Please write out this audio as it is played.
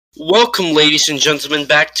Welcome, ladies and gentlemen,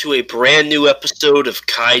 back to a brand new episode of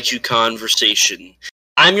Kaiju Conversation.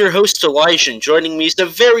 I'm your host, Elijah, and joining me is a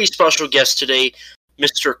very special guest today,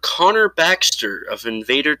 Mr. Connor Baxter of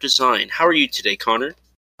Invader Design. How are you today, Connor?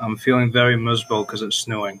 I'm feeling very miserable because it's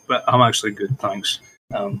snowing, but I'm actually good, thanks.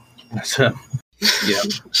 Yeah.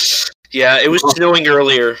 Yeah, it was snowing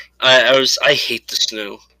earlier. I hate the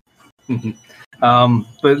snow.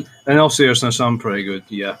 But in all seriousness, I'm pretty good,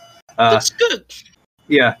 yeah. That's good.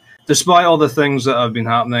 Yeah, despite all the things that have been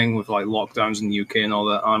happening with like lockdowns in the UK and all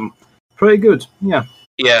that, I'm pretty good, yeah.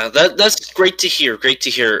 Yeah, that's great to hear,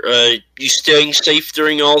 you staying safe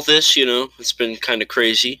during all this, It's been kind of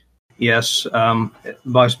crazy. Yes,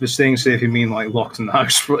 by staying safe, you mean like locked in the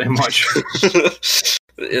house, pretty much.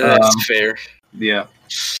 That's fair. Yeah.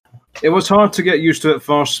 It was hard to get used to at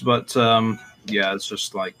first, but yeah, it's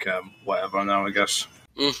just like whatever now, I guess.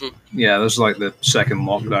 Mm-hmm. Yeah, there's like the second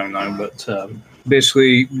lockdown now, but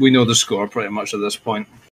basically we know the score pretty much at this point.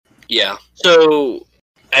 Yeah. So,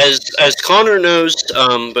 as Connor knows,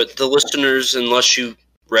 but the listeners, unless you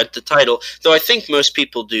read the title, though I think most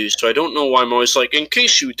people do, so I don't know why I'm always like, in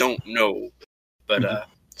case you don't know. But,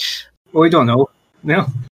 well, we don't know. No.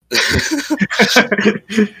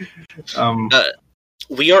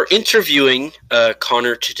 We are interviewing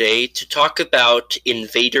Connor today to talk about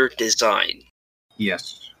Invader Design.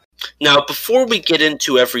 Yes. Now, before we get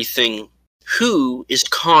into everything, who is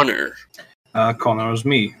Connor? Connor is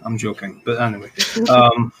me. I'm joking, but anyway.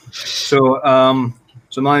 So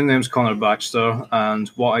my name's Connor Baxter, and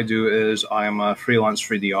what I do is I am a freelance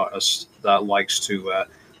 3D artist that likes to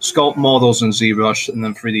sculpt models in ZBrush and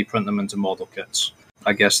then 3D print them into model kits.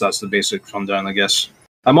 I guess that's the basic rundown, I guess.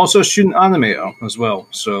 I'm also a student animator as well,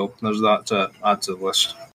 so there's that to add to the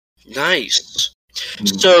list. Nice.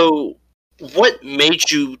 So, what made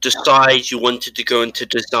you decide you wanted to go into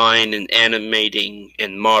design and animating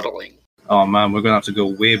and modeling? Oh man, we're going to have to go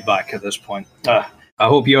way back at this point. I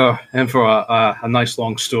hope you're in for a nice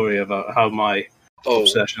long story about how my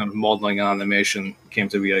obsession with modeling and animation came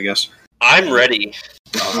to be, I guess. I'm ready.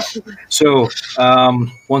 So,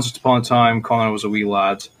 once upon a time, Connor was a wee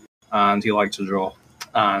lad, and he liked to draw.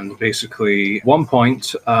 And basically, at one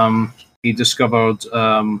point, he discovered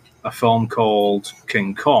a film called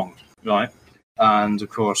King Kong, right? And of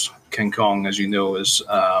course, King Kong, as you know, is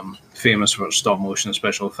famous for its stop motion and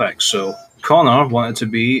special effects. So Connor wanted to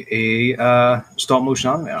be a stop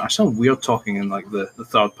motion animator. I sound weird talking in like the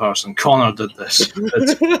third person. Connor did this.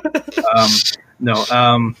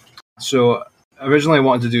 So originally I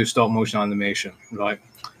wanted to do stop motion animation, right?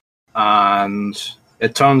 And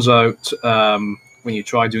it turns out when you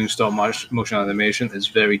try doing stop motion animation, it's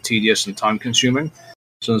very tedious and time consuming.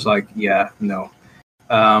 So it's like, yeah, no.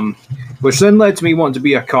 Which then led to me wanting to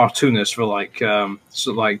be a cartoonist for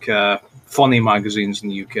funny magazines in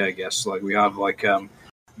the UK, I guess. Like we have like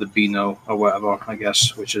the Beano or whatever, I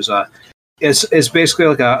guess, which is it's basically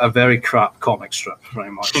like a very crap comic strip,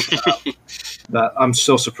 very much. That I'm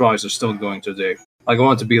so surprised it's still going today. Like I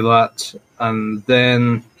wanted to be that, and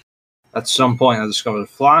then at some point I discovered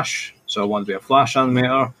Flash, so I wanted to be a Flash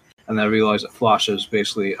animator, and then I realized that Flash is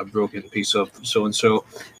basically a broken piece of so-and-so,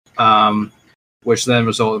 which then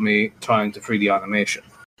resulted in me trying to 3D animation,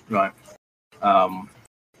 right?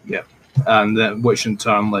 Yeah, and then which in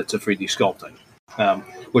turn led to 3D sculpting,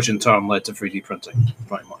 which in turn led to 3D printing,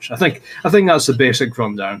 pretty much. I think that's the basic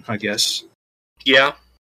rundown, I guess. Yeah.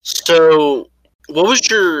 So, what was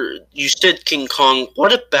you said King Kong,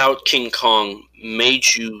 what about King Kong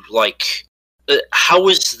made you like, how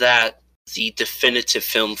was that the definitive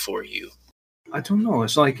film for you? I don't know,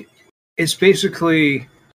 it's basically,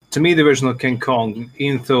 to me, the original King Kong,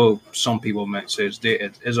 even though some people might say it's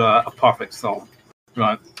dated, is a perfect film,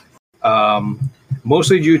 right?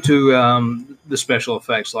 Mostly due to the special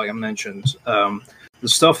effects, like I mentioned. The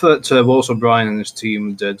stuff that Walter O'Brien and his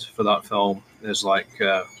team did for that film is like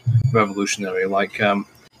revolutionary. Like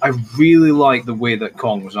I really like the way that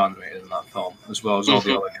Kong was animated in that film, as well as all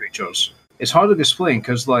the other creatures. It's hard to explain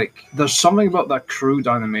because like there's something about that crude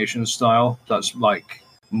animation style that's like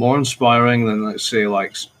more inspiring than, let's say,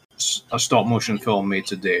 like a stop motion film made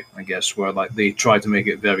today, I guess, where like they try to make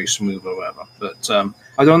it very smooth or whatever. But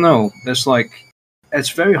I don't know. It's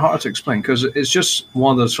very hard to explain because it's just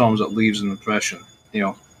one of those films that leaves an impression, you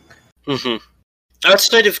know. Mm-hmm.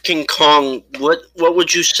 Outside of King Kong, what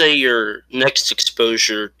would you say your next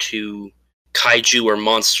exposure to kaiju or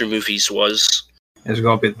monster movies was? It's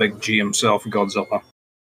got to be the big G himself, Godzilla.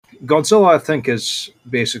 Godzilla, I think, is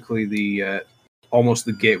basically the almost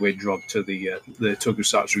the gateway drug to the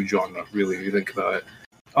tokusatsu genre, really, if you think about it.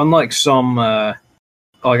 Unlike some, like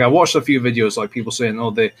I watched a few videos, like people saying,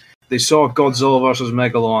 oh, they they saw Godzilla versus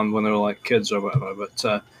Megalon when they were like kids or whatever.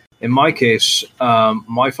 But in my case,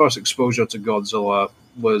 my first exposure to Godzilla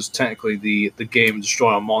was technically the game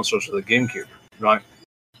Destroy All Monsters for the GameCube, right?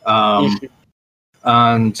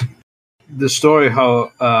 And the story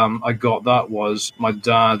how I got that was my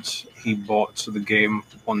dad, he bought the game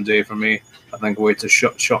one day for me, I think a way to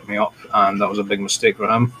shut me up, and that was a big mistake for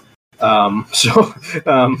him. So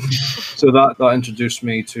that introduced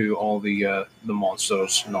me to all the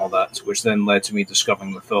monsters and all that, which then led to me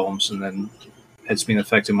discovering the films, and then it's been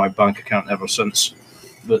affecting my bank account ever since.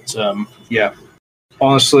 But yeah,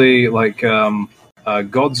 honestly, like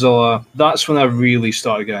Godzilla, that's when I really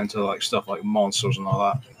started getting into like stuff like monsters and all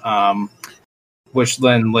that, which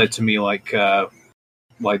then led to me like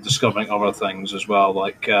discovering other things as well,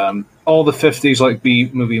 like all the 50s like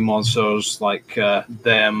B-movie monsters, like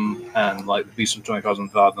them and like Beast from 20,000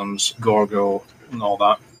 Fathoms, Gorgo, and all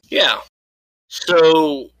that. Yeah.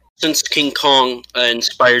 So, since King Kong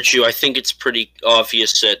inspired you, I think it's pretty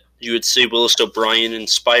obvious that you would say Willis O'Brien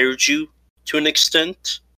inspired you to an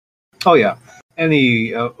extent. Oh yeah,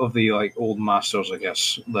 any of the like old masters, I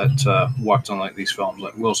guess, that worked on like these films,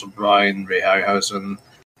 like Willis O'Brien, Ray Harryhausen,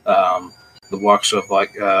 the works of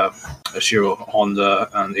like Ishiro Honda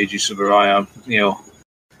and Eiji Tsuburaya,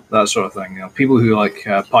 that sort of thing. People who like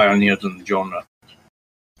pioneered in the genre.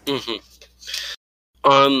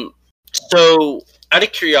 So, out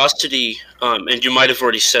of curiosity, and you might have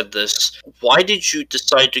already said this, why did you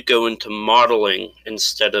decide to go into modeling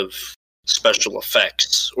instead of special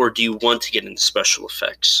effects, or do you want to get into special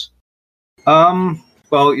effects?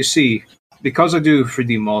 Well, you see, because I do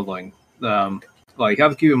 3D modeling, like you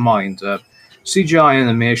have to keep in mind, CGI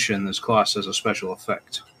animation is classed as a special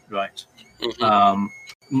effect, right?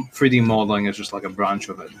 3D modeling is just like a branch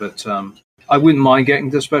of it, but I wouldn't mind getting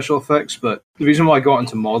into special effects, but the reason why I got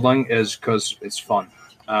into modeling is because it's fun.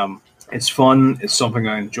 It's fun, it's something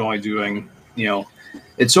I enjoy doing,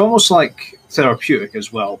 it's almost like therapeutic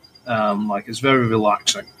as well. Like it's very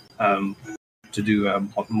relaxing to do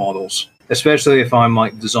models, especially if I'm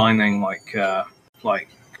like designing like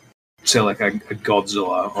say like a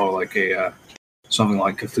Godzilla or like a something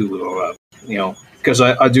like Cthulhu or because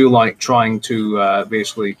I do like trying to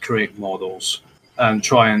basically create models and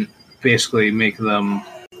try and basically make them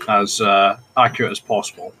as accurate as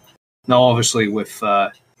possible. Now, obviously, with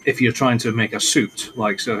if you're trying to make a suit,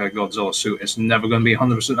 like say like a Godzilla suit, it's never going to be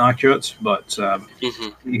 100% accurate, but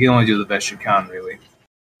you can only do the best you can, really.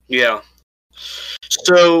 Yeah.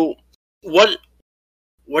 So, what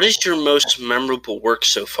is your most memorable work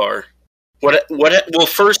so far? Well,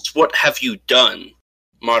 first, what have you done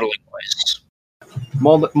modeling-wise?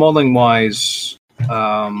 Modeling-wise,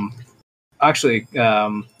 actually,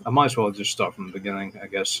 I might as well just start from the beginning, I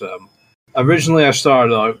guess. Originally, I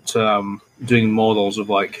started out doing models of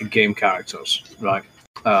like game characters, right?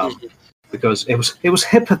 Because it was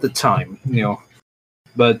hip at the time,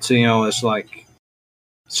 But it's like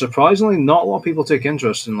surprisingly, not a lot of people take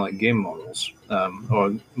interest in like game models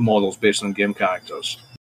or models based on game characters.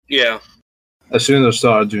 Yeah. As soon as I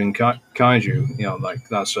started doing kaiju, like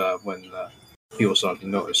that's when people started to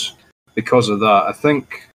notice. Because of that, I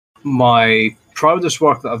think my proudest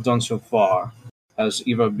work that I've done so far has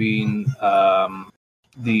either been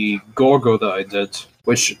the Gorgo that I did,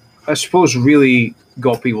 which I suppose really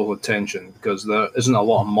got people's attention because there isn't a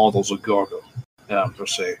lot of models of Gorgo per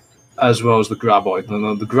se, as well as the Graboid.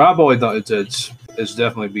 The Graboid that I did has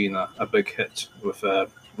definitely been a big hit with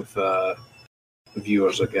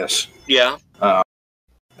viewers, I guess. Yeah.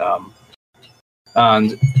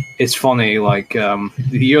 And it's funny, like the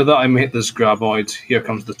year that I made this Graboid, here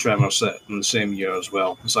comes the Tremor set in the same year as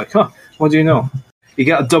well. It's like, what do you know? You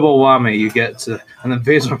get a double whammy. You get an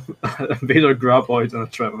Invader Graboid and a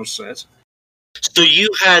Tremor set. So you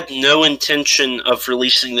had no intention of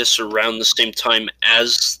releasing this around the same time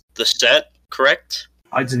as the set, correct?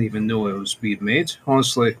 I didn't even know it was being made,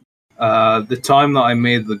 honestly. The time that I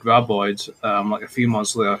made the Graboid, like a few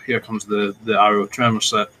months later, here comes the Arrow Tremor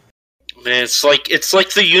set. Man, it's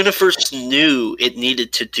like the universe knew it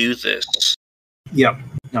needed to do this. Yep.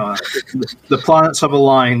 The planets have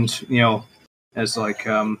aligned, as like,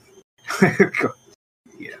 yeah.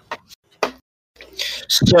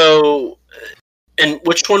 So, and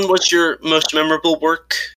which one was your most memorable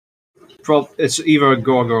work? It's either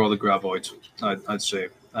Gorgo or the Graboid, I'd say.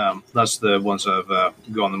 That's the ones that have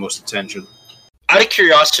gotten the most attention. Out of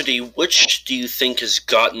curiosity, which do you think has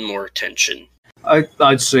gotten more attention?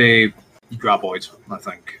 I'd say Graboid, I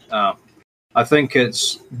think. I think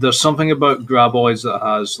there's something about Graboids that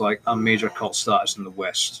has like a major cult status in the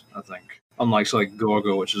West, I think. Unlike like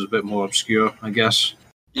Gorgo, which is a bit more obscure, I guess.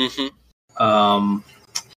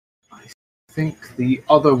 think the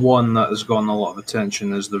other one that has gotten a lot of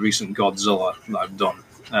attention is the recent Godzilla that I've done,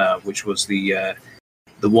 which was the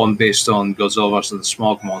one based on Godzilla vs. the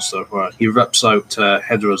Smog Monster, where he rips out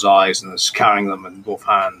Hidra's eyes and is carrying them in both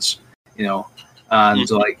hands, And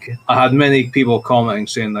like, I had many people commenting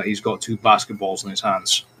saying that he's got two basketballs in his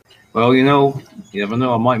hands. Well, you never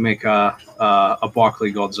know. I might make a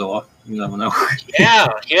Barkley Godzilla. You never know. Yeah.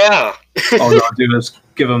 All I gotta do is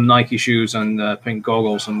give him Nike shoes and pink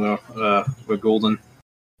goggles, and we're golden.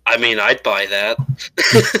 I mean, I'd buy that.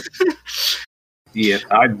 Yeah,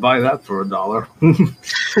 I'd buy that for $1.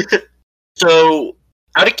 So,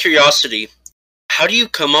 out of curiosity, how do you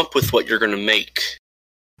come up with what you're going to make?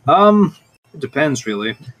 It depends,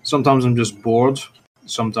 really. Sometimes I'm just bored.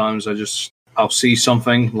 Sometimes I'll see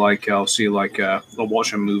something, like I'll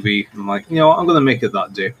watch a movie, and I'm like, I'm going to make it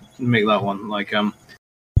that day. Make that one. Like,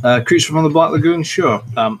 Creature from the Black Lagoon, sure.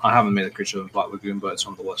 I haven't made a Creature from the Black Lagoon, but it's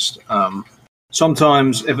on the list.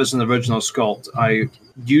 Sometimes, if it's an original sculpt,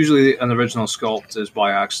 usually an original sculpt is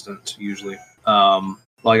by accident, usually.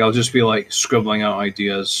 Like, I'll just be, like, scribbling out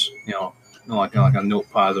ideas, like a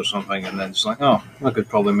notepad or something, and then just like, oh, I could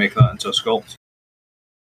probably make that into a sculpt.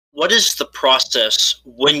 What is the process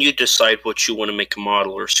when you decide what you want to make a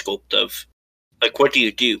model or sculpt of? Like, what do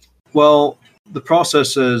you do? Well, the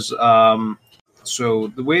process is, so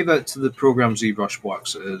the way that the program ZBrush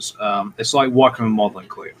works is, it's like working with modeling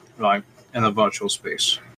clay, right, in a virtual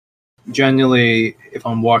space. Generally, if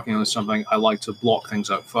I'm working on something, I like to block things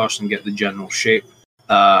out first and get the general shape.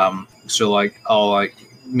 So like, I'll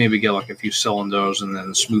maybe get a few cylinders and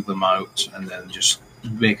then smooth them out and then just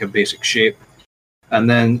make a basic shape. And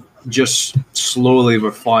then just slowly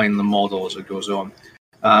refine the model as it goes on.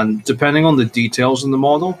 And depending on the details in the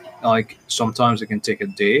model, like sometimes it can take a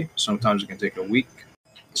day, sometimes it can take a week,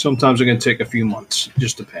 sometimes it can take a few months. It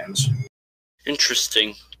just depends.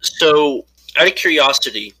 Interesting. So, out of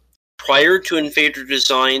curiosity, prior to Invader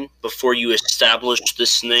Design, before you established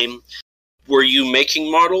this name, were you making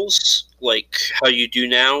models like how you do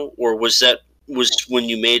now, or was when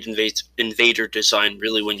you made Invader Design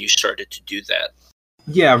really when you started to do that?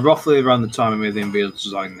 Yeah, roughly around the time I made the Invader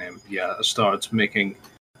Design name. Yeah, I started making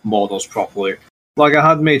models properly. Like, I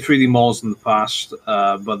had made 3D models in the past,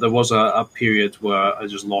 but there was a period where I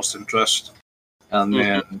just lost interest. And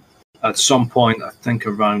then at some point, I think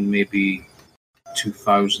around maybe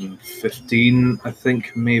 2015, I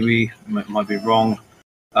think maybe, might be wrong,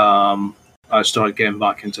 I started getting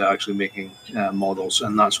back into actually making models,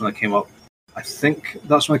 and that's when I came up. I think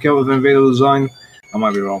that's when I came up with Invader Design. I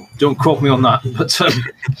might be wrong. Don't quote me on that, but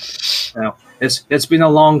it's been a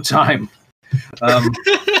long time.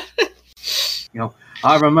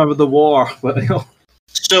 I remember the war, but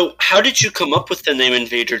So, how did you come up with the name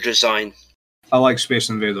Invader Design? I like Space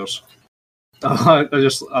Invaders. I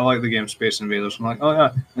like the game Space Invaders. I'm like, oh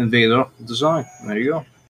yeah, Invader Design. There you go.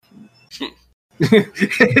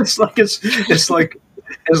 It's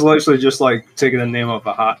literally just like taking the name off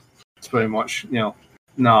a hat. It's pretty much,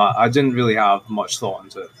 No, I didn't really have much thought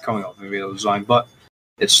into coming up with Invader Design, but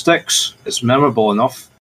it sticks. It's memorable enough,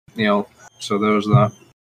 So there's that.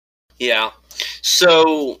 Yeah.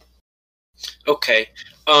 So, okay.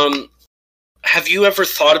 Have you ever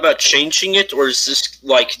thought about changing it, or is this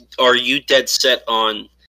are you dead set on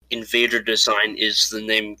Invader Design is the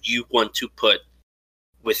name you want to put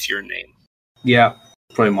with your name? Yeah,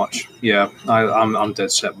 pretty much. Yeah, I'm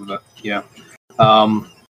dead set with it. Yeah.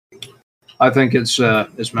 I think it's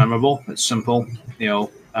memorable. It's simple,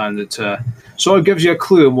 and it sort of gives you a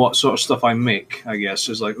clue on what sort of stuff I make. I guess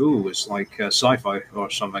it's like, it's like sci-fi or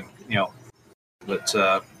something, But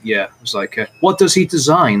yeah, it's like, what does he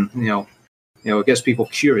design? It gets people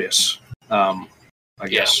curious. I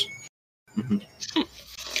guess. Mm-hmm.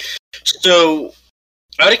 So,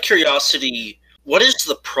 out of curiosity, what is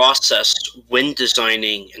the process when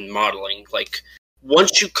designing and modeling? Like,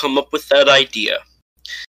 once you come up with that idea,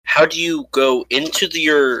 how do you go into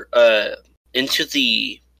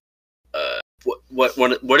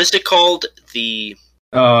what is it called? The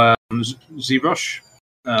ZBrush.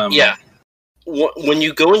 Yeah. When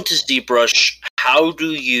you go into ZBrush, how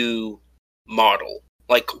do you model?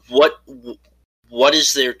 Like, what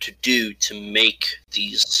is there to do to make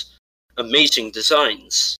these amazing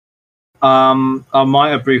designs? I might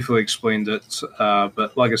have briefly explained it,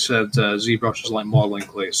 but like I said, ZBrush is like modeling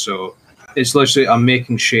clay, so it's literally I'm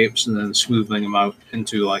making shapes and then smoothing them out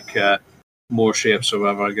into more shapes or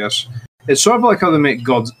whatever, I guess. It's sort of like how they make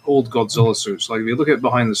old Godzilla suits. Like, if you look at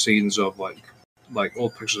behind the scenes of like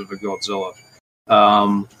old pictures of a Godzilla,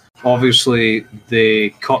 obviously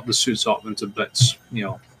they cut the suits up into bits,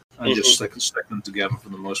 and just stick them together for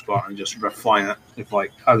the most part, and just refine it with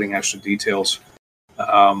like adding extra details.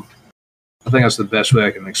 I think that's the best way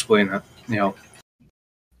I can explain it.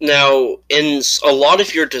 Now, in a lot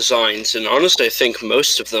of your designs, and honestly, I think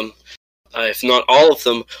most of them, if not all of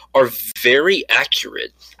them, are very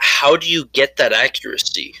accurate. How do you get that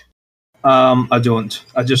accuracy? I don't.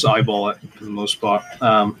 I just eyeball it for the most part.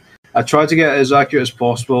 I try to get it as accurate as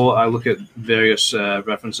possible. I look at various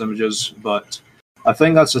reference images, but I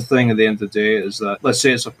think that's the thing at the end of the day is that, let's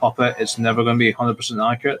say it's a puppet, it's never going to be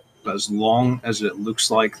 100% accurate, but as long as it looks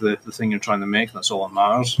like the thing you're trying to make, that's all that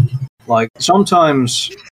matters. Like,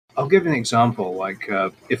 sometimes, I'll give you an example. Like,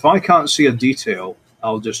 if I can't see a detail,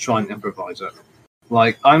 I'll just try and improvise it.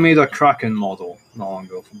 Like, I made a Kraken model not long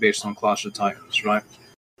ago based on Clash of Titans, right?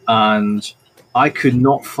 And I could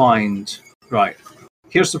not find... Right.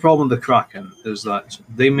 Here's the problem with the Kraken, is that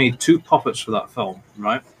they made 2 puppets for that film,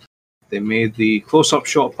 right? They made the close-up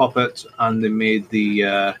shot puppet, and they made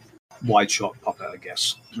the wide-shot puppet, I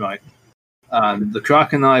guess, right? And the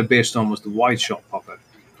Kraken I based on was the wide-shot puppet,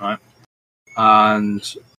 right?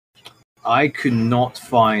 And I could not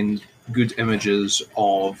find good images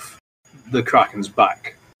of the Kraken's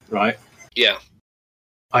back, right? Yeah.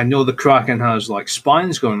 I know the Kraken has, like,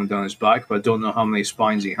 spines going down his back, but I don't know how many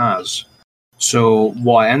spines he has. So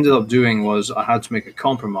what I ended up doing was I had to make a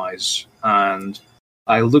compromise, and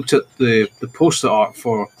I looked at the poster art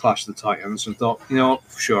for Clash of the Titans and thought,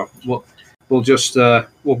 sure, we'll just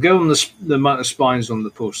we'll give them the amount of spines on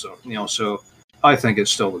the poster, So I think it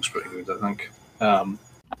still looks pretty good. I think,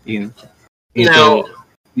 even though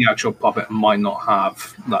the actual puppet might not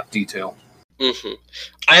have that detail. Mm-hmm.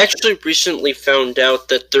 I actually recently found out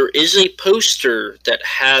that there is a poster that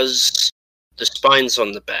has the spines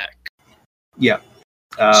on the back. Yeah.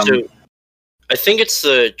 So I think it's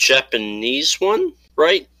the Japanese one,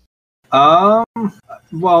 right? Well,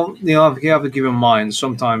 you have to keep in mind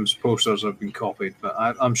sometimes posters have been copied, but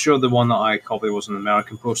I'm sure the one that I copied was an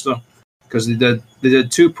American poster, because they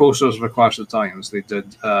did 2 posters for Clash of the Titans. They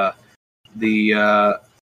did the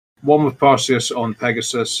one with Perseus on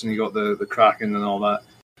Pegasus, and you got the Kraken and all that,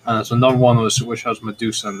 and there's another one which has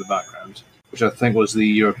Medusa in the background, which I think was the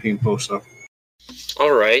European poster.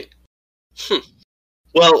 All right.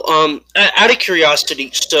 Well, out of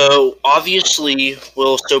curiosity, so obviously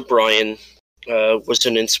Willis O'Brien was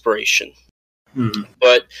an inspiration. Mm-hmm.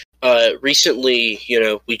 But recently,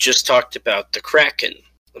 we just talked about the Kraken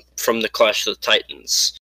from the Clash of the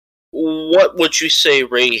Titans. What would you say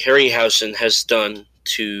Ray Harryhausen has done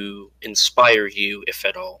to inspire you, if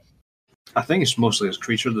at all? I think it's mostly his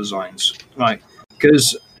creature designs, right?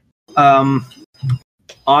 Because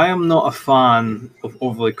I am not a fan of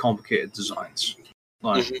overly complicated designs.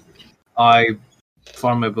 Like, I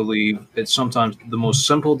firmly believe it's sometimes the most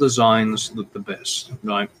simple designs look the best,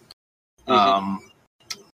 right?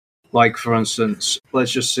 Like, for instance,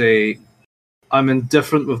 let's just say I'm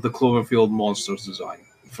indifferent with the Cloverfield monsters design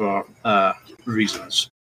for reasons.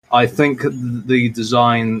 I think the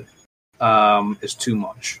design is too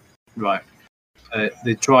much, right?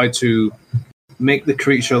 They try to make the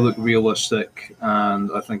creature look realistic, and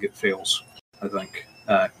I think it fails. I think.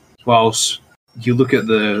 Whilst you look at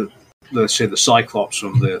the Cyclops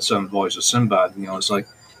from the Seven Boys of Sinbad, it's like,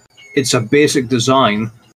 it's a basic design,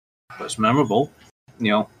 but it's memorable.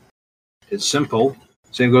 It's simple.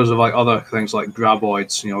 Same goes with like other things like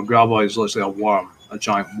graboids. Graboid is literally a worm, a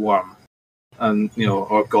giant worm, and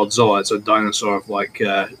or Godzilla, it's a dinosaur of like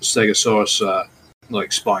Stegosaurus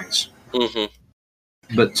like spines. Mm-hmm.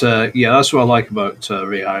 But that's what I like about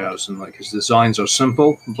Ray Harryhausen. Like, his designs are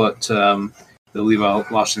simple, but they leave a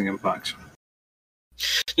lasting impact.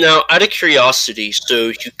 Now, out of curiosity, so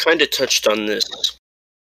you kind of touched on this.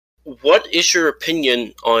 What is your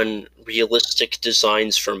opinion on realistic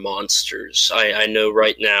designs for monsters? I know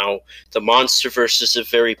right now the Monsterverse is a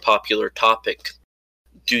very popular topic.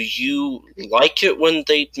 Do you like it when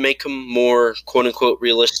they make them more quote-unquote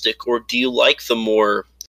realistic, or do you like the more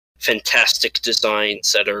fantastic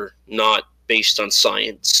designs that are not based on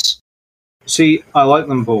science? See, I like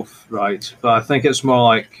them both, right? But I think it's more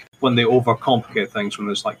like when they overcomplicate things, when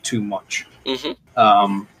there's like too much.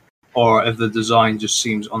 Mm-hmm. Or if the design just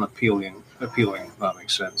seems unappealing, if that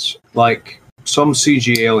makes sense. Like some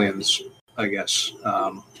CG aliens, I guess,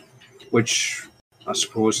 which I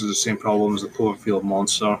suppose is the same problem as the Cloverfield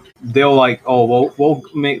monster. They'll like, we'll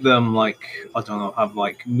make them like, I don't know, have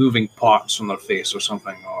like moving parts on their face or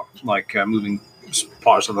something, or like moving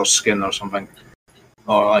parts of their skin or something,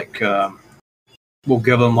 or like we'll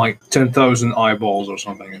give them like 10,000 eyeballs or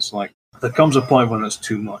something. It's like, there comes a point when it's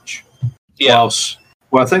too much. Yeah. Whilst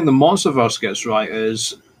what I think the Monsterverse gets right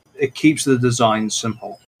is it keeps the design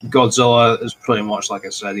simple. Godzilla is pretty much, like I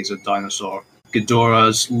said, he's a dinosaur. Ghidorah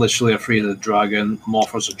is literally afraid of the dragon.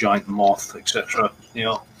 Mothra's a giant moth, etc. You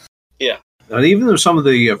know. Yeah. And even though some of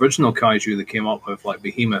the original kaiju they came up with, like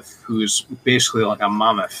Behemoth, who's basically like a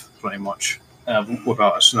mammoth, pretty much,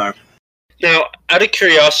 without a snout. Now, out of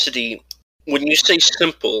curiosity, when you say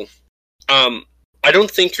simple, I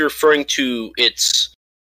don't think you're referring to its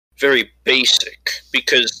very basic,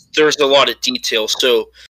 because there's a lot of detail. So,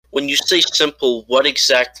 when you say simple, what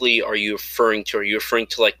exactly are you referring to? Are you referring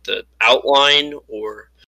to, like, the outline, or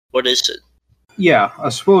what is it? Yeah, I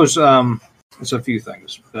suppose it's a few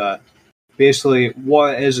things. Basically,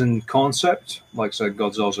 what it is in concept, like I said,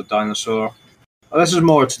 Godzilla's a dinosaur. This is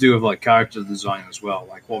more to do with like character design as well,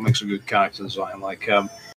 like what makes a good character design. Like,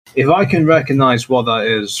 if I can recognize what that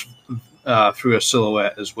is through a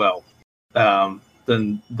silhouette as well,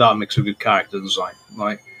 then that makes a good character design.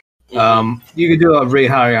 Like, you could do that with Ray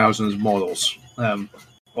Harryhausen's models,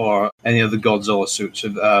 or any of the Godzilla suits.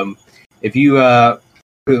 If you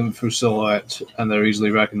put them through silhouette and they're easily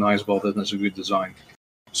recognizable, then it's a good design.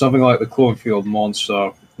 Something like the Cloverfield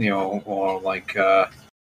monster, you know, or like I'm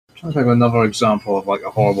trying to think of another example of like a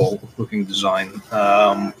horrible looking design.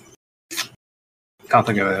 Can't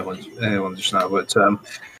think of anyone just now, but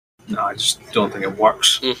no, I just don't think it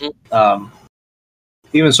works.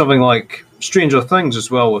 Even something like Stranger Things as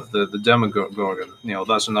well with the Demogorgon, you know,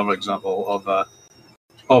 that's another example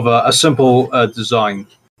of a simple design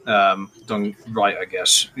done right, I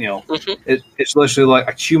guess. You know, it's literally like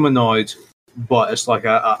a humanoid, but it's like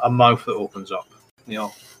a mouth that opens up, you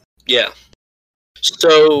know? Yeah.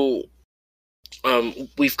 So,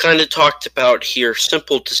 we've kind of talked about here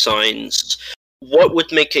simple designs. What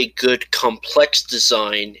would make a good complex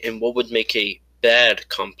design, and what would make a bad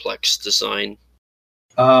complex design?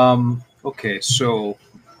 Okay, so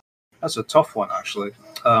that's a tough one, actually.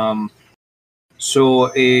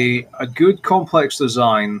 So a good complex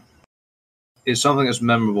design is something that's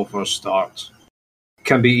memorable for a start.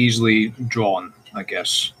 Can be easily drawn, I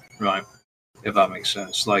guess, right? If that makes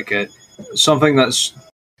sense. Like something that's,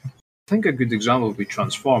 I think a good example would be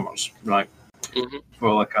Transformers, right?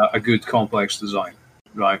 For like a good complex design,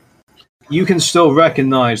 right? You can still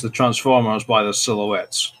recognize the Transformers by the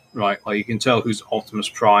silhouettes, right? Like you can tell who's Optimus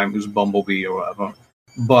Prime, who's Bumblebee, or whatever.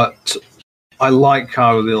 But I like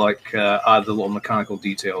how they like add the little mechanical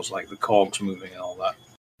details, like the cogs moving and all that.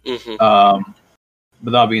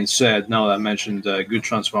 But that being said, now that I mentioned good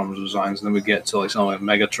Transformers designs, and then we get to like something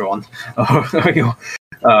like Megatron,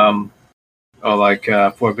 or like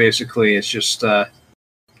where basically it's just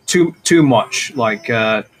too much, like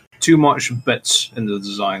too much bits in the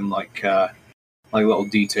design, like little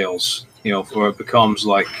details, you know, where it becomes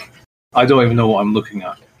like I don't even know what I'm looking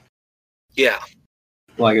at. Yeah,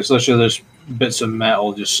 like it's literally there's bits of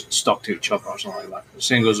metal just stuck to each other or something like that. The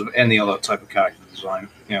same goes with any other type of character design,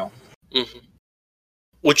 you know.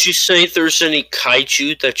 Would you say there's any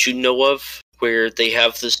kaiju that you know of where they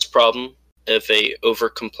have this problem of a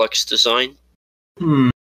over-complex design?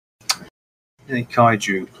 Any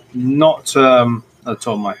kaiju? Not at the top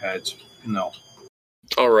of my head, no.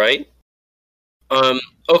 Alright.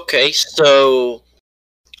 Okay, so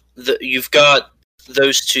you've got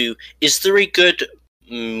those two. Is there a good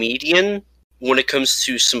median when it comes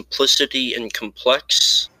to simplicity and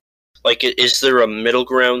complex? Like, is there a middle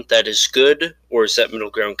ground that is good, or is that middle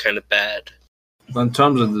ground kind of bad? In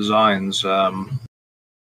terms of designs, I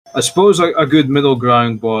suppose a good middle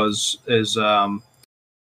ground is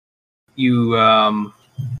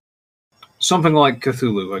something like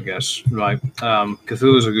Cthulhu, I guess, right?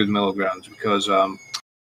 Cthulhu is a good middle ground because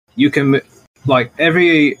you can, like,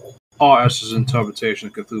 every artist's interpretation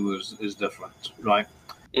of Cthulhu is different, right?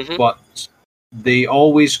 But they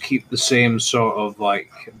always keep the same sort of like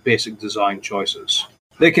basic design choices.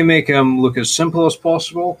 They can make him look as simple as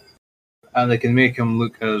possible, and they can make him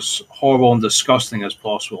look as horrible and disgusting as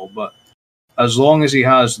possible. But as long as he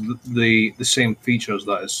has the same features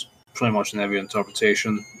that is pretty much in every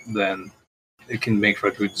interpretation, then it can make for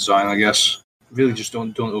a good design, I guess. Really, just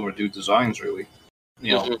don't overdo designs. Really,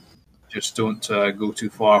 you know, just don't go too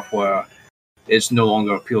far where it's no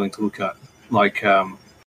longer appealing to look at. Like.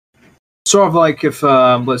 Sort of like if,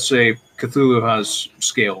 let's say, Cthulhu has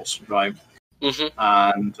scales, right?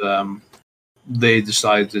 And they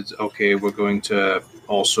decided, okay, we're going to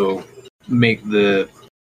also make the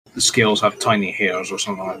scales have tiny hairs or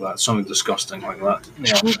something like that, something disgusting like that.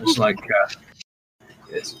 You know, it's like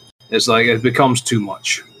it's like it becomes too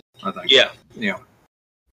much, I think. Yeah. You know.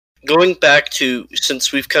 Going back to,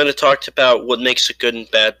 since we've kind of talked about what makes a good and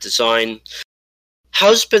bad design,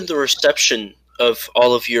 how's been the reception of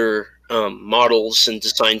all of your models and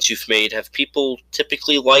designs you've made, have people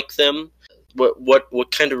typically liked them?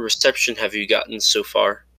 What kind of reception have you gotten so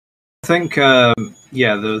far? I think,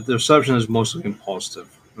 the reception has mostly been positive,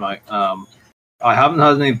 right? I haven't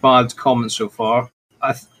had any bad comments so far.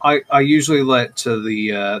 I usually let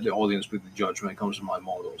the audience be the judge when it comes to my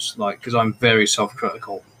models, like, because I'm very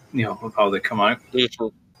self-critical, of how they come out. Mm-hmm.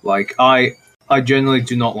 Like, I generally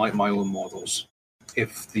do not like my own models.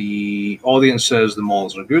 If the audience says the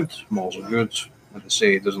models are good. If they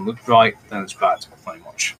say it doesn't look right, then it's bad, pretty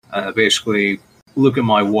much. And I basically look at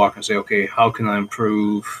my work and say, okay, how can I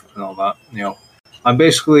improve and all that. I'm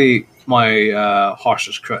basically my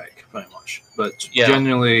harshest critic, pretty much. But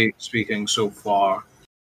generally speaking, so far,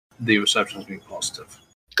 the reception has been positive.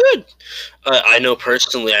 Good. I know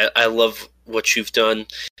personally, I love what you've done.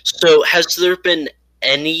 So, has there been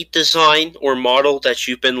any design or model that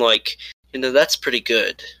you've been like, that's pretty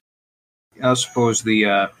good? I suppose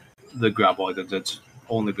the Graboid I did,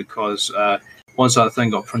 only because once that thing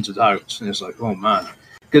got printed out, and it's like, oh man.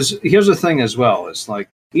 Because here's the thing as well, it's like,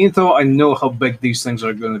 even though I know how big these things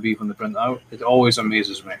are going to be when they print out, it always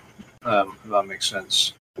amazes me, if that makes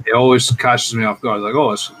sense. It always catches me off guard, like,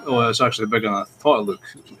 it's actually bigger than I thought it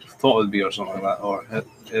would be, or something like that, or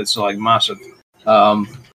it's like massive.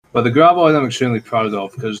 But the Graboid I'm extremely proud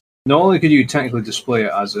of, because not only could you technically display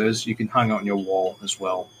it as is, you can hang it on your wall as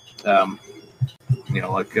well. I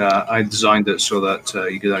designed it so that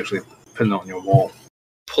you could actually pin it on your wall.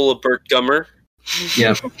 Pull a Bert Gummer?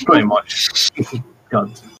 Yeah, pretty much.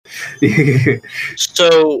 God.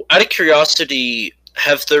 So, out of curiosity,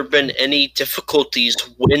 have there been any difficulties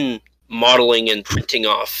when modeling and printing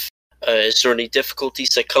off? Is there any difficulties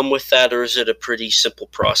that come with that, or is it a pretty simple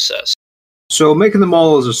process? So making the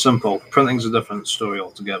models is simple. Printing's a different story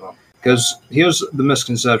altogether. Because here's the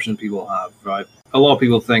misconception people have, right? A lot of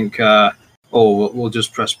people think, we'll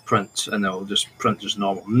just press print and then we'll just print just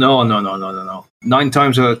normal. No. 9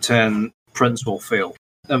 times out of 10, prints will fail.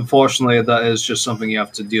 Unfortunately, that is just something you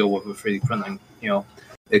have to deal with 3D printing.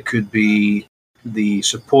 It could be the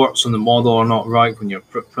supports on the model are not right when you're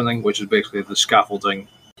printing, which is basically the scaffolding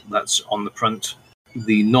that's on the print.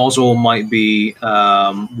 The nozzle might be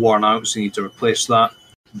worn out, so you need to replace that.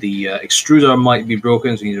 The extruder might be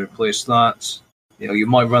broken, so you need to replace that. You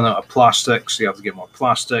might run out of plastic, so you have to get more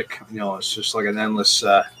plastic. It's just like an endless...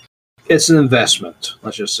 it's an investment,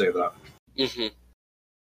 let's just say that. Mm-hmm.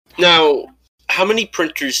 Now, how many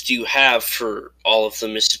printers do you have for all of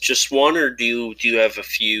them? Is it just one, or do you have a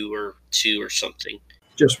few or two or something?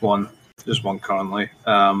 Just one currently.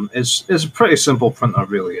 It's a pretty simple printer,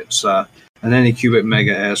 really. It's an Anycubic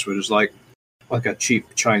Mega S, which is like a cheap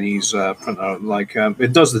Chinese printer.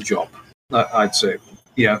 It does the job, I'd say.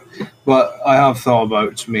 Yeah, but I have thought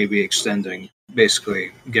about maybe extending,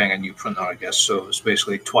 basically getting a new printer, I guess. So it's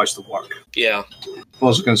basically twice the work. Yeah. I've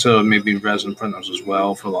also considered maybe resin printers as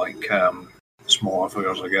well for smaller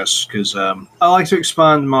figures, I guess, because I like to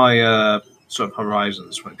expand my sort of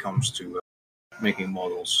horizons when it comes to making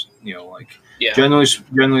models.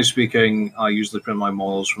 Generally speaking, I usually print my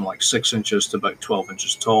models from 6 inches to about 12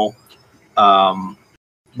 inches tall.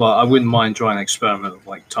 But I wouldn't mind trying to experiment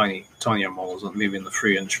with tinier models, maybe in the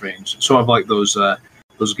 3-inch range. Sort of like those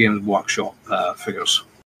Games Workshop figures.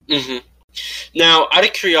 Mm-hmm. Now, out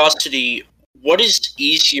of curiosity, what is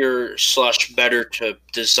easier / better to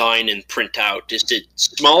design and print out? Is it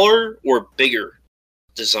smaller or bigger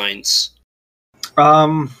designs?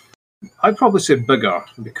 I'd probably say bigger,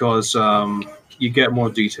 because you get more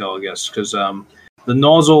detail, I guess, because the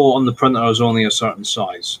nozzle on the printer is only a certain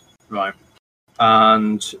size, right?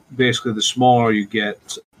 And basically, the smaller you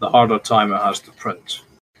get, the harder time it has to print,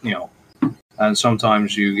 And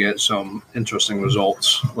sometimes you get some interesting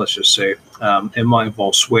results, let's just say. It might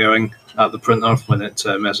involve swearing at the printer when it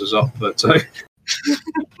messes up, but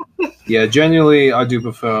yeah, generally I do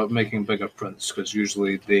prefer making bigger prints, because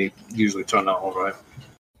they usually turn out all right.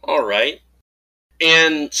 All right.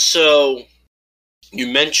 And so you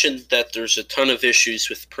mentioned that there's a ton of issues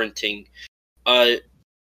with printing.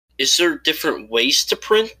 Is there different ways to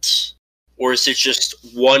print, or is it just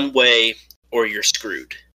one way or you're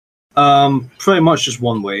screwed? Pretty much just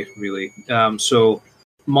one way, really. So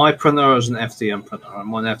my printer is an FDM printer,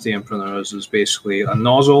 and what an FDM printer is basically a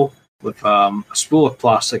nozzle with a spool of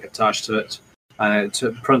plastic attached to it, and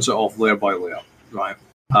it prints it off layer by layer, right?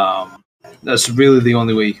 That's really the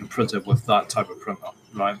only way you can print it with that type of printer,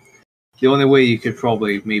 right? The only way you could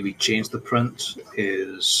probably maybe change the print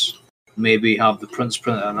is maybe have the prints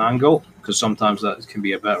print at an angle, because sometimes that can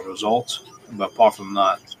be a better result. But apart from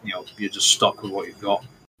that, you're just stuck with what you've got.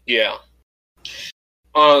 Yeah.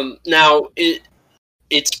 Now,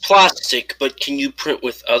 it's plastic, but can you print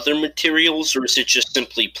with other materials, or is it just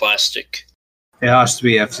simply plastic? It has to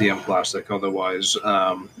be FDM plastic, otherwise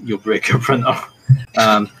you'll break your printer.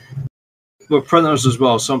 With printers as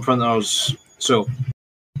well, some printers. So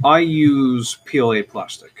I use PLA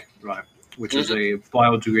plastic, right, which is a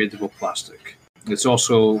biodegradable plastic. It's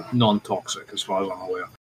also non-toxic, as far as I'm aware.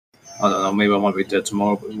 I don't know. Maybe I might be dead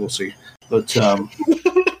tomorrow, but we'll see. But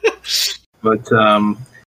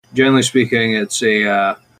generally speaking, it's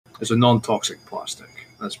a non-toxic plastic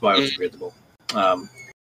that's biodegradable.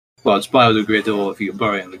 Well, it's biodegradable if you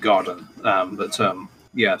bury it in the garden.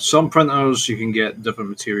 Yeah, some printers you can get different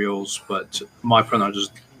materials, but my printer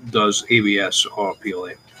just does ABS or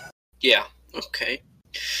PLA. Yeah. Okay.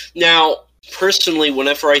 Now, personally,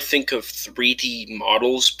 whenever I think of 3D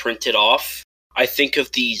models printed off, I think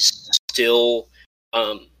of these still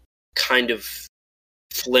kind of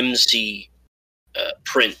flimsy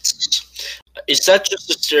prints. Is that just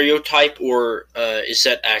a stereotype, or is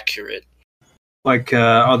that accurate? Like,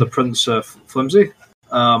 are the prints flimsy?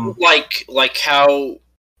 Like how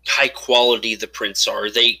high quality the prints are.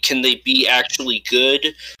 Can they be actually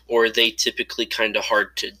good, or are they typically kind of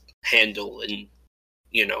hard to handle and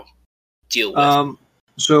deal with?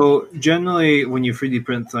 So generally, when you 3D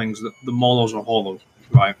print things, the models are hollow,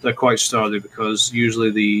 right? They're quite sturdy because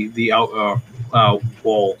usually the outer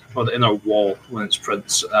wall or the inner wall when it's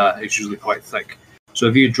prints is usually quite thick. So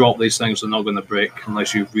if you drop these things, they're not going to break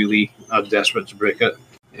unless you really are desperate to break it.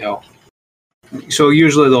 So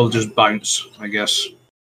usually they'll just bounce, I guess.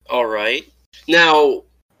 All right. Now,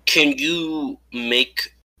 can you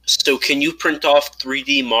print off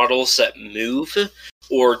 3D models that move,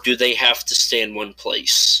 or do they have to stay in one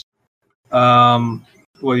place? What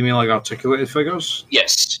do you mean, like articulated figures?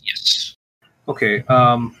 Yes. Okay.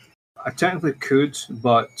 I technically could,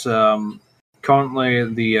 but currently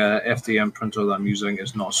the FDM printer that I'm using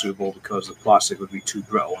is not suitable because the plastic would be too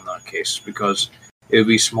brittle in that case, because it would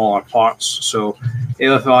be smaller parts. So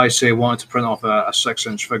if I say wanted to print off a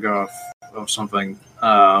 6-inch figure of something,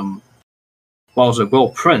 whilst it will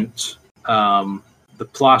print, the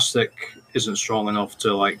plastic isn't strong enough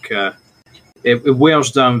to it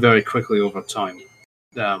wears down very quickly over time,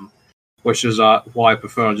 which is why I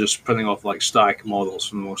prefer just printing off static models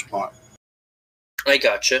for the most part. I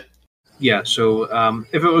gotcha. Yeah, so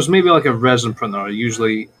if it was maybe like a resin printer,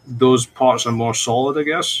 usually those parts are more solid, I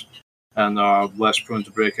guess, and are less prone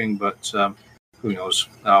to breaking, but who knows?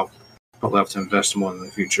 I'll probably have to invest more in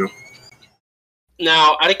the future.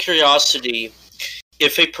 Now, out of curiosity,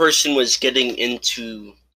 if a person was getting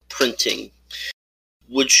into printing,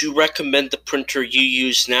 would you recommend the printer you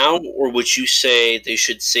use now, or would you say they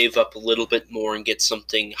should save up a little bit more and get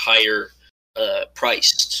something higher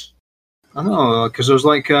priced? I don't know, because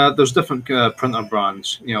there's different printer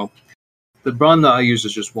brands. The brand that I use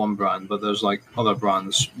is just one brand, but there's other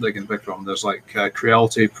brands they can pick from. There's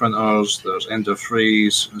Creality printers, there's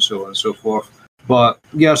Endofreeze, and so on and so forth. But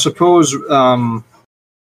yeah, I suppose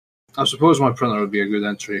my printer would be a good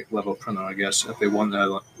entry level printer, I guess, if they want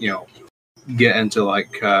to get into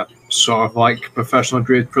sort of professional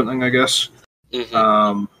grade printing, I guess.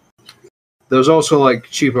 Mm-hmm. There's also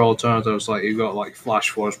cheaper alternatives, you've got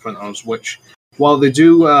FlashForce printers, which while they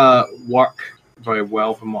do work very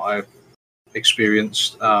well from what I've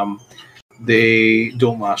experienced, they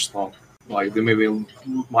don't last long. They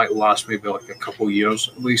might last maybe a couple years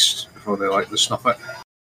at least before they snuff it.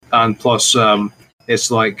 And plus, it's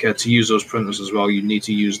to use those printers as well, you need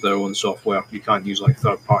to use their own software. You can't use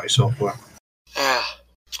third-party software.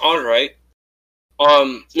 All right.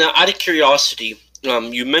 Now, out of curiosity,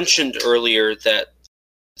 you mentioned earlier that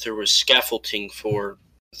there was scaffolding for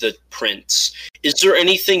the prints. Is there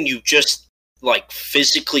anything you just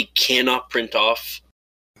physically cannot print off?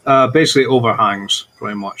 Basically overhangs,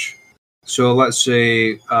 pretty much. So let's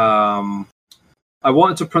say I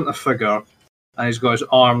wanted to print a figure, and he's got his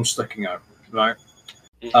arm sticking out, right?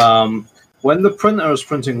 Mm-hmm. When the printer is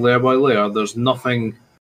printing layer by layer, there's nothing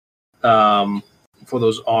for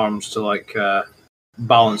those arms to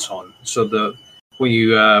balance on. So when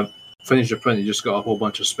you finish your print, you just got a whole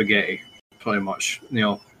bunch of spaghetti, pretty much.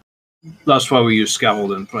 That's why we use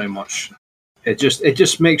scaffolding, pretty much. It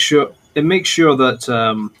just makes sure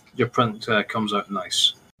that your print comes out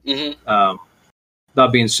nice. Mm-hmm.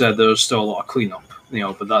 That being said, there's still a lot of cleanup,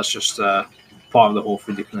 but that's just part of the whole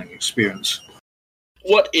 3D printing experience.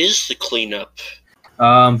 What is the cleanup?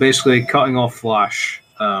 Basically, cutting off flash,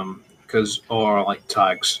 or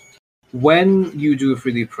tags. When you do a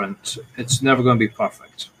 3D print, it's never going to be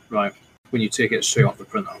perfect, right? When you take it straight off the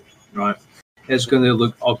printer, right? It's going to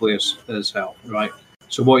look ugly as hell, right?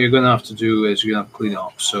 So what you're going to have to do is you're going to have to clean it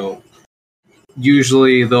up. So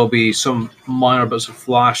Usually there'll be some minor bits of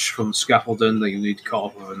flash from scaffolding that you need to cut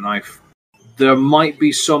off with a knife. There might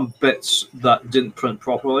be some bits that didn't print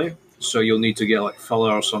properly, so you'll need to get like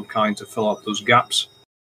filler or some kind to fill up those gaps.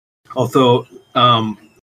 Although,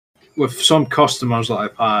 with some customers that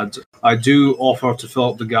I've had, I do offer to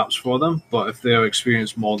fill up the gaps for them, but if they're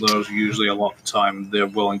experienced modelers, usually a lot of the time they're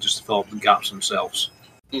willing just to fill up the gaps themselves.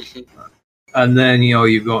 Mm-hmm. And then,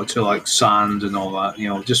 you've got to like sand and all that,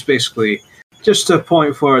 just basically just to a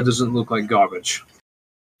point where it doesn't look like garbage.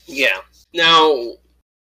 Yeah. Now,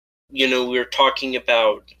 we're talking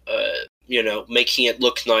about, making it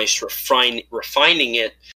look nice, refining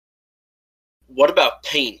it. What about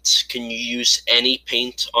paint? Can you use any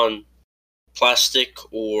paint on plastic,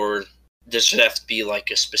 or does it have to be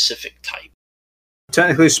like a specific type?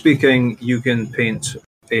 Technically speaking, you can paint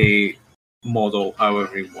a model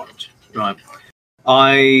however you want, right?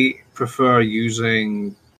 I prefer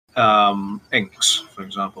using inks, for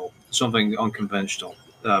example, something unconventional.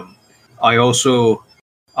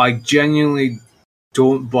 I genuinely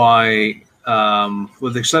don't buy,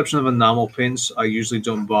 with the exception of enamel paints, I usually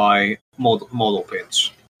don't buy model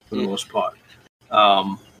paints for the most part,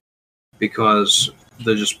 because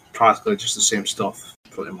they're just practically just the same stuff,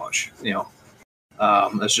 pretty much.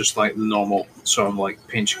 It's just like the normal sort of like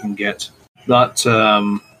paint you can get. That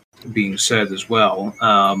being said, as well,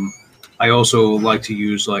 I also like to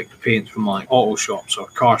use like paint from like auto shops or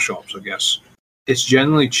car shops, I guess. It's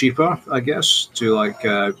generally cheaper, I guess, to like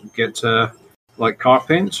get like car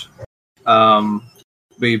paint, but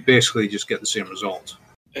you basically just get the same result.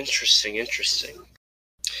 Interesting.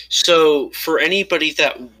 So, for anybody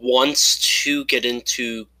that wants to get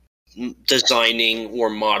into designing or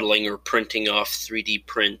modeling or printing off 3D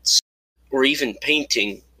prints, or even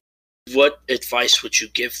painting, what advice would you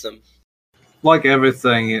give them? Like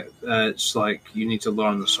everything, it's like you need to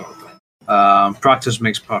learn this sort of thing. Practice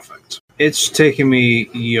makes perfect. It's taken me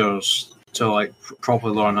years to like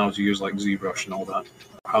properly learn how to use like ZBrush and all that,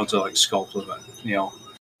 how to like sculpt with it,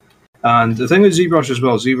 And the thing with ZBrush as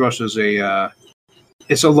well, ZBrush is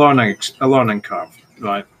it's a learning curve,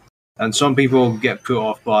 right? And some people get put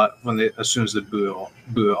off by as soon as they boot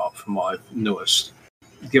it up, from what I've noticed.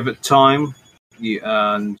 Give it time,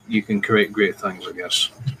 and you can create great things, I guess.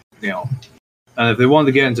 And if they want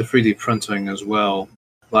to get into 3D printing as well,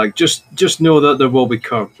 like just know that there will be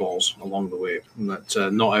curveballs along the way.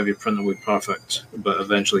 That not every printer will be perfect, but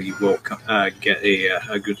eventually you will get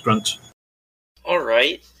a good print. All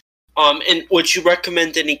right. And would you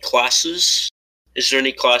recommend any classes? Is there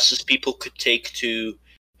any classes people could take to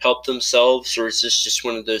help themselves, or is this just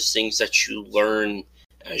one of those things that you learn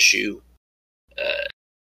as you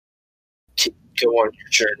go on your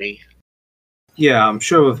journey? Yeah, I'm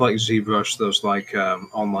sure with like ZBrush, there's like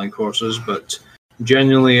online courses, but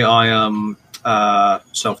generally I am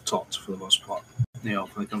self-taught for the most part.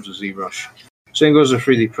 When it comes to ZBrush, same goes with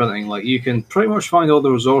 3D printing. Like you can pretty much find all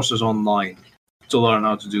the resources online to learn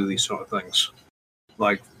how to do these sort of things,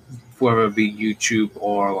 like whether it be YouTube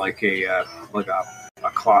or like a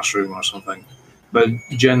classroom or something. But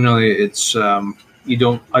generally, it's I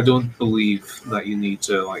don't believe that you need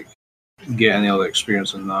to like get any other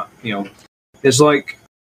experience in that. It's like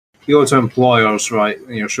you go to employers, right?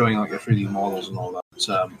 And you're showing like your 3D models and all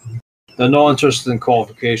that. They're not interested in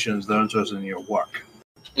qualifications; they're interested in your work.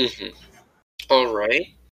 Mm-hmm. All right.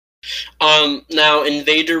 Now,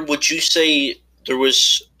 Invader, would you say there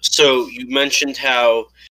was? So you mentioned how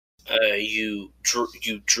you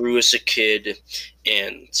drew as a kid,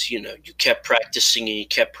 and you kept practicing and you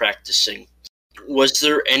kept practicing. Was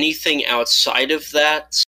there anything outside of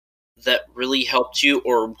that really helped you,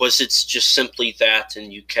 or was it just simply that,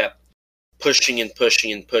 and you kept pushing and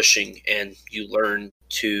pushing and pushing, and you learned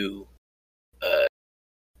to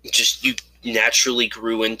you naturally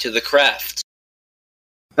grew into the craft?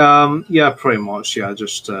 Yeah, pretty much. Yeah,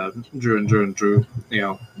 just drew and drew,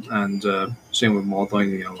 and same with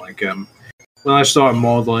modeling. When I started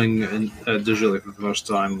modeling digitally for the first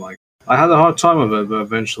time, like I had a hard time with it, but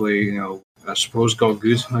eventually, I suppose got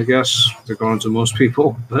good. I guess according to most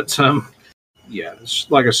people, but yeah, it's,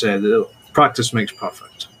 like I said, practice makes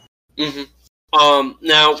perfect. Mm-hmm.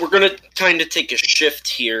 Now we're gonna kind of take a shift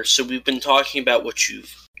here. So we've been talking about what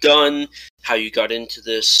you've done, how you got into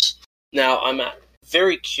this. Now I'm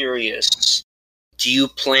very curious. Do you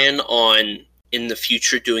plan on in the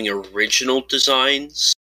future doing original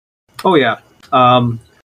designs? Oh yeah,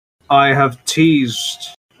 I have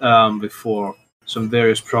teased before some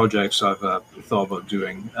various projects I've thought about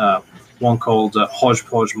doing. One called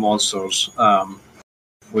Hodgepodge Monsters,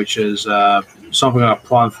 which is something I've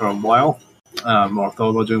planned for a while, or thought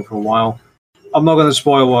about doing for a while. I'm not going to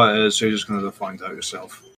spoil what it is, so you're just going to find out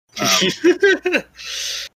yourself.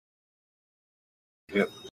 Yep.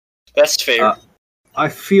 That's fair. I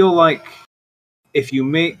feel like if you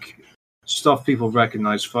make stuff people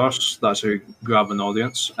recognize first, that's how you grab an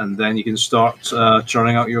audience, and then you can start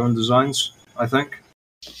churning out your own designs, I think.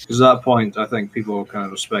 Because at that point, I think people will kind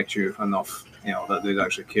of respect you enough, that they'd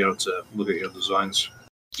actually care to look at your designs.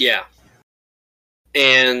 Yeah.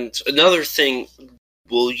 And another thing,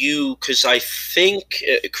 because I think,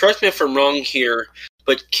 correct me if I'm wrong here,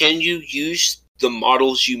 but can you use the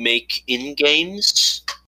models you make in games?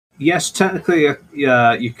 Yes, technically,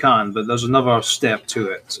 you can, but there's another step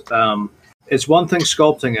to it. It's one thing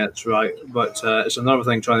sculpting it, right, but it's another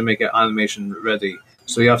thing trying to make it animation ready.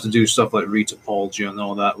 So you have to do stuff like retopology and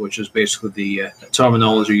all that, which is basically the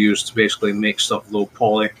terminology used to basically make stuff low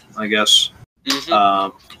poly, I guess.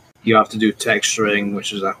 Mm-hmm. You have to do texturing,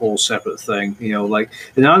 which is a whole separate thing. Like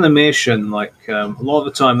in animation, like a lot of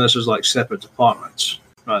the time, this is like separate departments,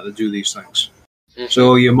 right, that do these things. Mm-hmm.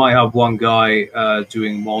 So you might have one guy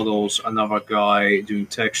doing models, another guy doing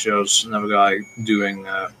textures, another guy doing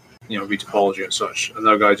retopology and such,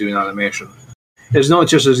 another guy doing animation. It's not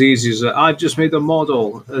just as easy as I've just made a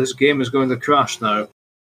model. This game is going to crash now.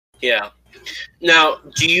 Yeah. Now,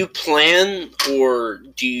 do you plan, or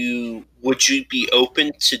would you be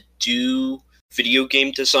open to do video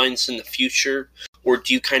game designs in the future, or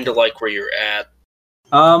do you kind of like where you're at?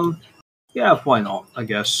 Yeah, why not? I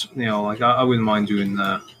guess I wouldn't mind doing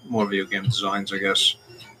more video game designs. I guess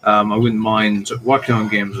I wouldn't mind working on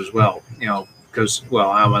games as well. Because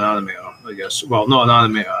I am an animator. I guess. Well, not an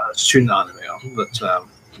animator, a student animator, but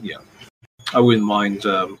yeah, I wouldn't mind.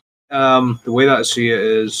 The way that I see it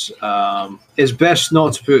is, it's best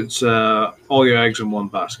not to put all your eggs in one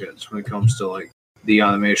basket when it comes to like the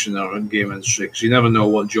animation or game industry, because you never know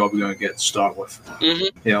what job you're going to get to start with.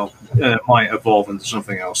 Mm-hmm. It might evolve into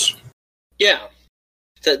something else. Yeah,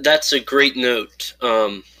 that's a great note.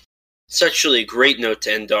 It's actually a great note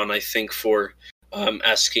to end on, I think, for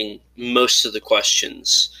asking most of the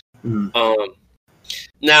questions. Mm.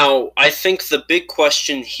 Now, I think the big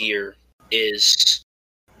question here is,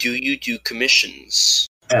 do you do commissions?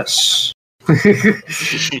 Yes.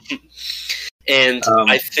 And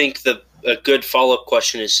I think a good follow-up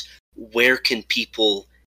question is, where can people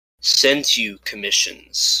send you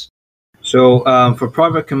commissions? So for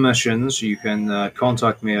private commissions, you can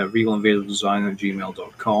contact me at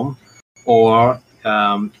regalinvaderdesign@gmail.com, or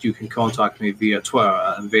you can contact me via Twitter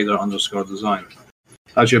at invader_design.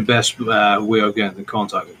 That's your best way of getting in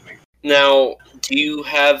contact with me. Now, do you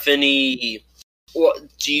have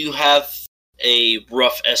a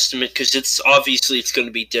rough estimate? Because it's going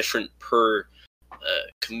to be different per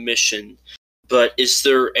commission, but is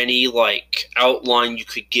there any like outline you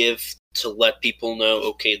could give to let people know,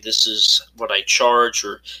 okay, this is what I charge,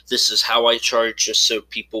 or this is how I charge, just so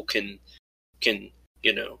people can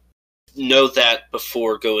know that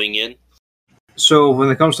before going in? So when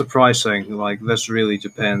it comes to pricing, like this really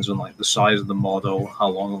depends on like the size of the model, how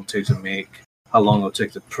long it'll take to make, how long it'll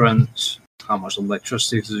take to print, how much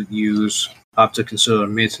electricity to use. I have to consider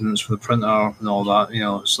maintenance for the printer and all that.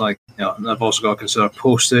 It's like, and I've also got to consider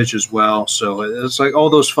postage as well. So it's like all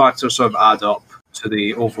those factors sort of add up to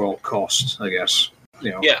the overall cost, I guess.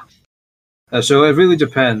 Yeah. So it really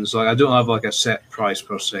depends. Like I don't have like a set price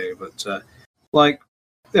per se, but like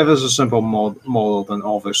if it's a simple model, then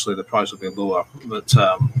obviously the price will be lower. But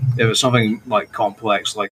if it's something like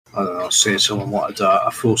complex, like I don't know, say someone wanted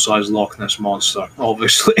a full-size Loch Ness monster,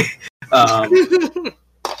 obviously, obviously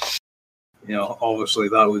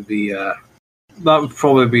that would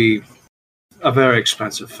probably be a very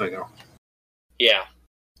expensive figure. Yeah.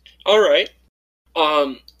 All right.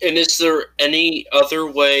 And is there any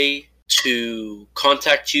other way to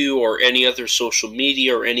contact you, or any other social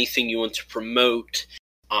media, or anything you want to promote?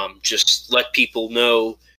 Just let people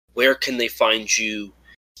know, where can they find you,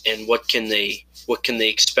 and what can they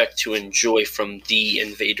expect to enjoy from the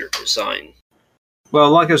Invader Design?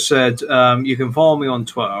 Well, like I said, you can follow me on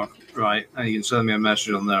Twitter, right? And you can send me a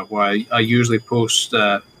message on there, where I usually post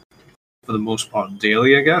for the most part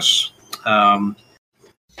daily, I guess.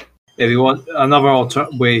 If you want another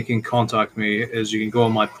way you can contact me is you can go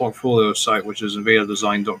on my portfolio site, which is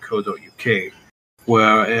invaderdesign.co.uk,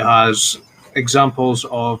 where it has examples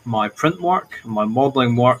of my print work, my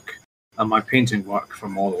modeling work, and my painting work for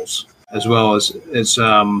models, as well as it's.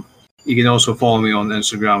 You can also follow me on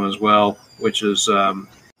Instagram as well, which is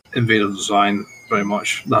Invader Design. Very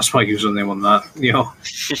much, that's my username on that.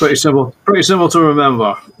 Pretty simple to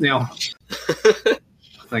remember. I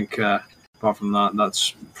think apart from that,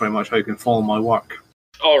 that's pretty much how you can follow my work.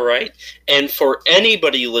 All right, and for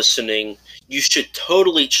anybody listening, You should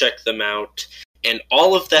totally check them out. And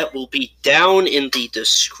all of that will be down in the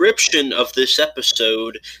description of this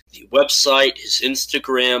episode. The website, his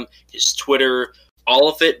Instagram, his Twitter, all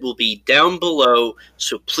of it will be down below.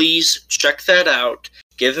 So please check that out.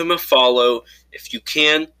 Give him a follow if you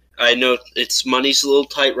can. I know money's a little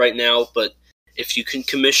tight right now, but if you can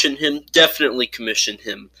commission him, definitely commission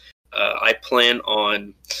him. I plan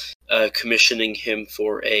on commissioning him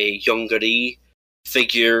for a Yongari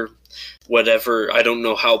figure, whatever. I don't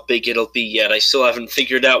know how big it'll be yet. I still haven't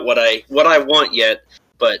figured out what I want yet,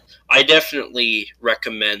 but I definitely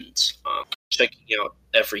recommend checking out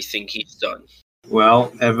everything he's done.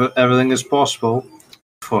 Well, everything is possible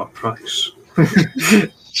for a price.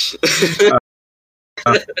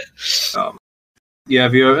 Yeah,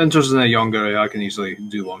 if you're interested in a younger, I can easily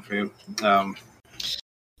do one for you.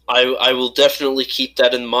 I will definitely keep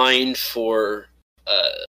that in mind for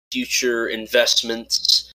future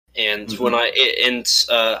investments, and when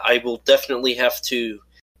I will definitely have to,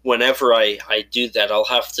 whenever I do that, I'll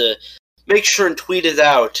have to make sure and tweet it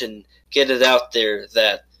out and get it out there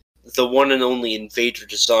that the one and only Invader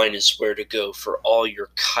Design is where to go for all your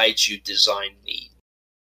kaiju design needs.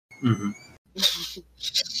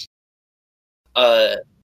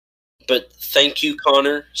 But thank you,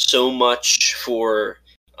 Connor, so much for...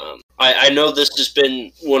 I know this has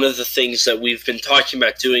been one of the things that we've been talking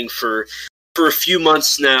about doing for a few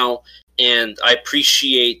months now, and I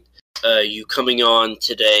appreciate you coming on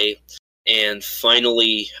today and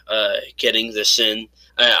finally getting this in.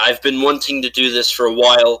 I've been wanting to do this for a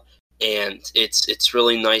while, and it's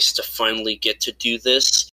really nice to finally get to do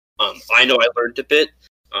this. I know I learned a bit,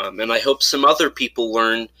 and I hope some other people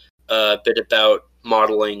learn a bit about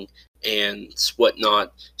modeling and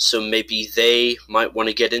whatnot, so maybe they might want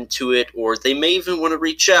to get into it, or they may even want to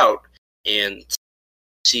reach out and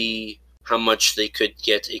see how much they could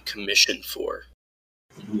get a commission for.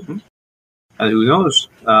 And who knows?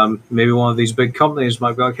 Maybe one of these big companies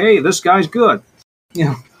might be like, "Hey, this guy's good."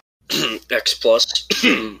 Yeah. X Plus.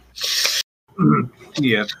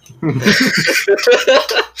 Yeah.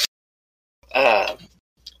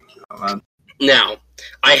 Now,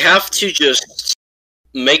 I have to just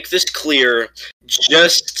make this clear,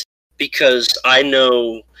 just because I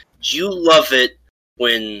know you love it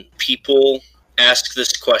when people ask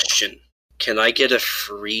this question. Can I get a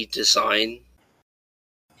free design?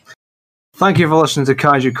 Thank you for listening to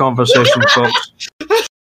Kaiju Conversation, folks.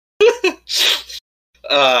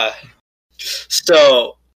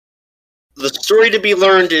 So, the story to be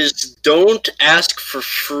learned is don't ask for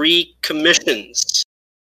free commissions.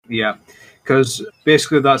 Yeah, because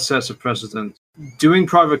basically that sets a precedent. Doing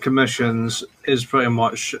private commissions is pretty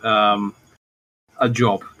much a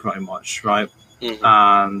job, pretty much, right? Mm-hmm.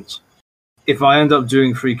 And if I end up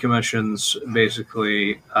doing free commissions,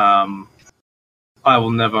 basically, I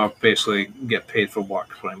will never basically get paid for work,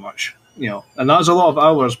 pretty much. And that's a lot of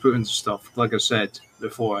hours put into stuff. Like I said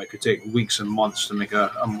before, it could take weeks and months to make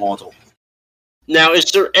a model. Now, is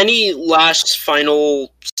there any last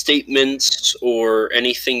final statements or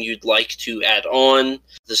anything you'd like to add on?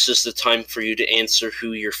 This is the time for you to answer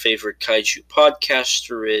who your favorite kaiju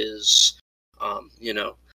podcaster is,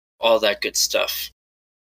 all that good stuff.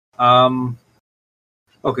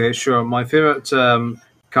 Okay, sure. My favorite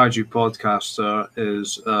kaiju podcaster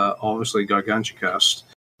is obviously Gargantucast,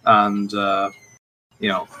 and that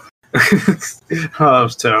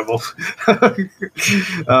was terrible.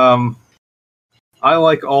 I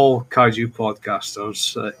like all kaiju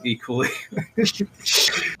podcasters equally.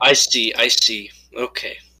 I see.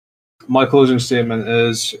 Okay. My closing statement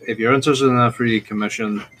is, if you're interested in a 3D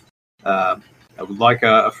commission, I would like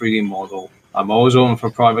a 3D model. I'm always open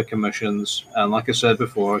for private commissions, and like I said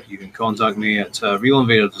before, you can contact me at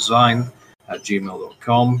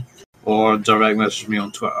realinvaderdesign@gmail.com or direct message me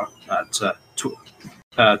on Twitter at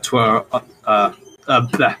Twitter.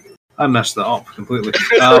 I messed that up completely.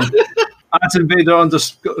 At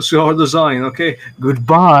Invader_design. Okay,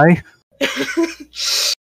 goodbye.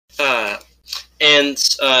 And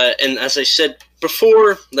as I said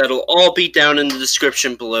before, that'll all be down in the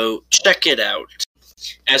description below. Check it out.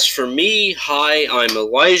 As for me, hi, I'm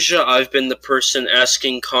Elijah. I've been the person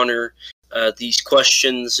asking Connor these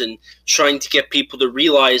questions and trying to get people to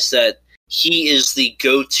realize that he is the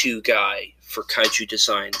go-to guy for kaiju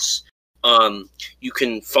designs. You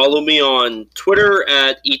can follow me on Twitter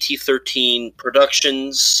at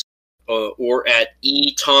ET13Productions or at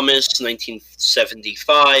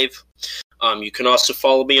eThomas1975. You can also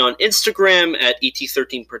follow me on Instagram at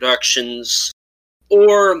ET13Productions,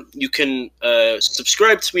 or you can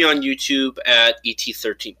subscribe to me on YouTube at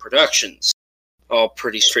ET13Productions. All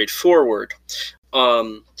pretty straightforward.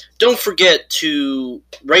 Don't forget to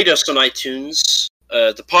rate us on iTunes,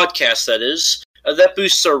 the podcast that is. That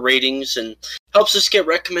boosts our ratings and helps us get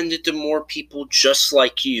recommended to more people just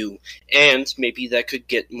like you. And maybe that could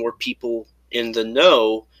get more people in the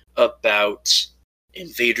know about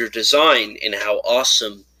Invader Design and how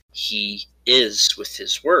awesome he is with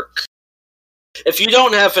his work. If you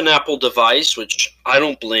don't have an Apple device, which I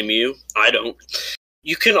don't blame you, I don't,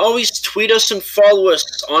 you can always tweet us and follow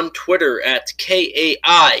us on Twitter at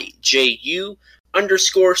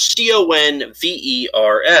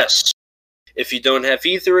KAIJU_CONVERS. If you don't have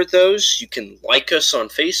either of those, you can like us on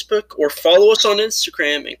Facebook or follow us on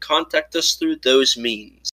Instagram and contact us through those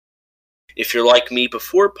means. If you're like me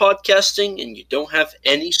before podcasting and you don't have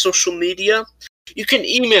any social media, you can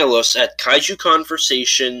email us at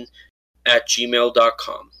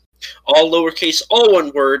kaijuconversation@gmail.com. All lowercase, all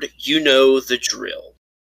one word, you know the drill.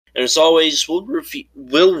 And as always, we'll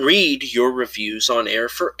read your reviews on air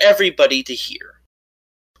for everybody to hear.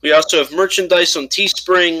 We also have merchandise on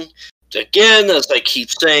Teespring. Again, as I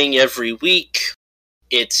keep saying every week,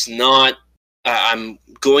 it's not... I'm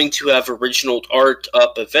going to have original art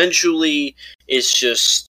up eventually. It's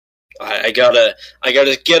just... I gotta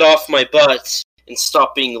get off my butt and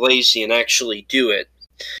stop being lazy and actually do it.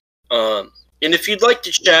 And if you'd like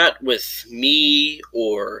to chat with me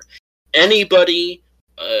or anybody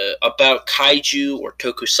about kaiju or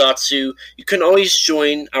tokusatsu, you can always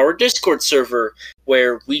join our Discord server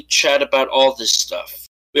where we chat about all this stuff.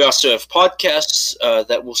 We also have podcasts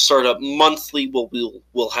that will start up monthly.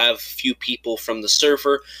 We'll have a few people from the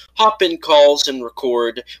server hop in calls and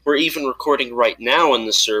record. We're even recording right now on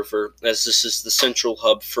the server, as this is the central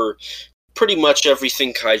hub for pretty much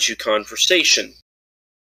everything Kaiju Conversation.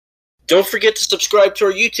 Don't forget to subscribe to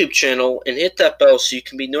our YouTube channel and hit that bell so you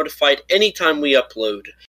can be notified anytime we upload.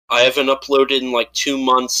 I haven't uploaded in like 2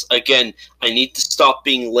 months. Again, I need to stop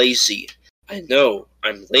being lazy. I know,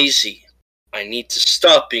 I'm lazy. I need to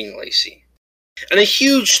stop being lazy. And a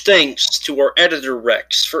huge thanks to our editor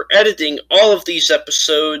Rex for editing all of these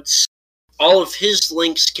episodes. All of his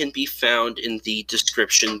links can be found in the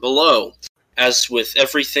description below. As with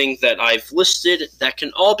everything that I've listed, that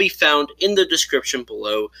can all be found in the description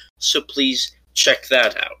below, so please check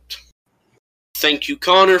that out. Thank you,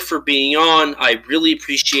 Connor, for being on. I really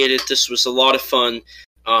appreciate it. This was a lot of fun.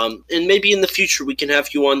 And maybe in the future we can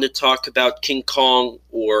have you on to talk about King Kong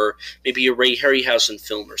or maybe a Ray Harryhausen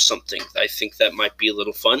film or something. I think that might be a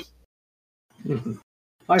little fun. Mm-hmm.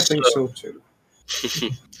 I think so too.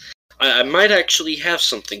 I might actually have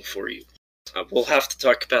something for you. We'll have to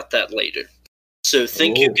talk about that later. So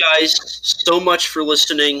thank you guys so much for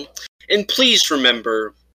listening. And please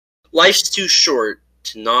remember, life's too short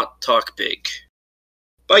to not talk big.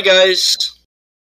 Bye, guys.